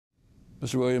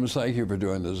Mr. Williams, thank you for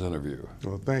doing this interview.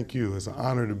 Well, thank you. It's an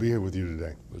honor to be here with you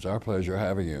today. It's our pleasure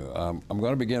having you. I'm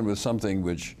going to begin with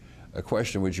a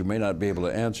question which you may not be able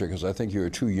to answer because I think you were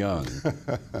too young.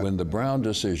 When the Brown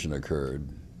decision occurred,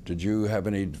 did you have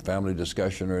any family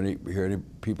discussion or hear any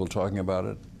people talking about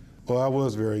it? Well, I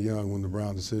was very young when the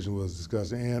Brown decision was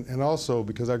discussed, and also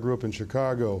because I grew up in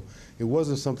Chicago, it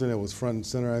wasn't something that was front and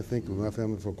center, I think, with my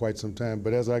family for quite some time.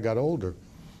 But as I got older,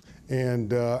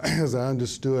 and as I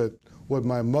understood what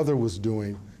my mother was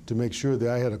doing to make sure that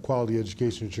I had a quality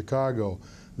education in Chicago,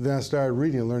 then I started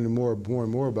reading and learning more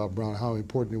and more about Brown, how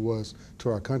important it was to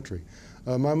our country.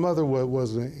 My mother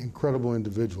was an incredible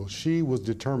individual. She was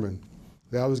determined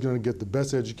that I was going to get the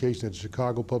best education that the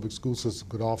Chicago public school system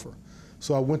could offer.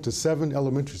 So I went to 7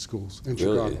 elementary schools in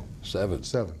Chicago. 7?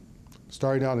 7.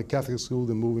 Starting out in a Catholic school,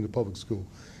 then moving to public school.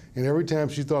 And every time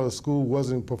she thought a school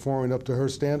wasn't performing up to her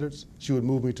standards, she would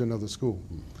move me to another school.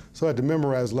 So I had to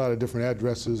memorize a lot of different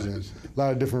addresses and a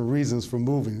lot of different reasons for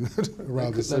moving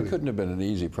around the city. That couldn't have been an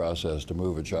easy process to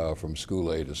move a child from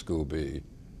school A to school B.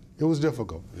 It was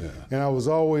difficult. Yeah. And I was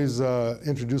always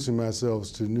introducing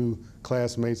myself to new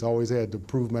classmates. I always had to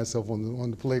prove myself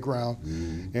on the playground.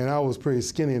 Mm-hmm. And I was pretty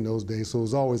skinny in those days, so it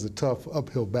was always a tough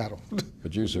uphill battle.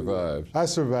 But you survived. I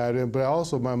survived it, but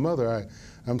also my mother,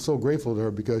 I'm so grateful to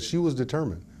her because she was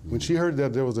determined. When she heard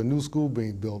that there was a new school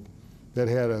being built that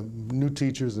had new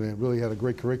teachers and it really had a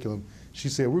great curriculum, she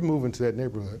said, we're moving to that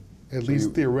neighborhood. At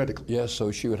least theoretically. Yes,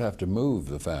 so she would have to move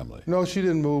the family. No, she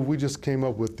didn't move. We just came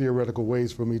up with theoretical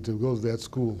ways for me to go to that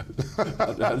school.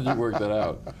 How did you work that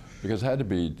out? Because it had to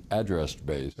be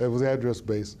address-based. It was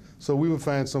address-based. So we would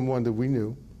find someone that we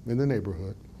knew in the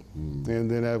neighborhood, and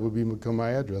then that would become my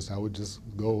address. I would just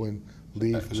go and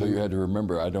leave. So you had to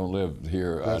remember, I don't live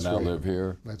here, I now live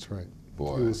here? That's right.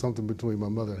 Boy. It was something between my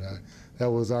mother and I.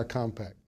 That was our compact.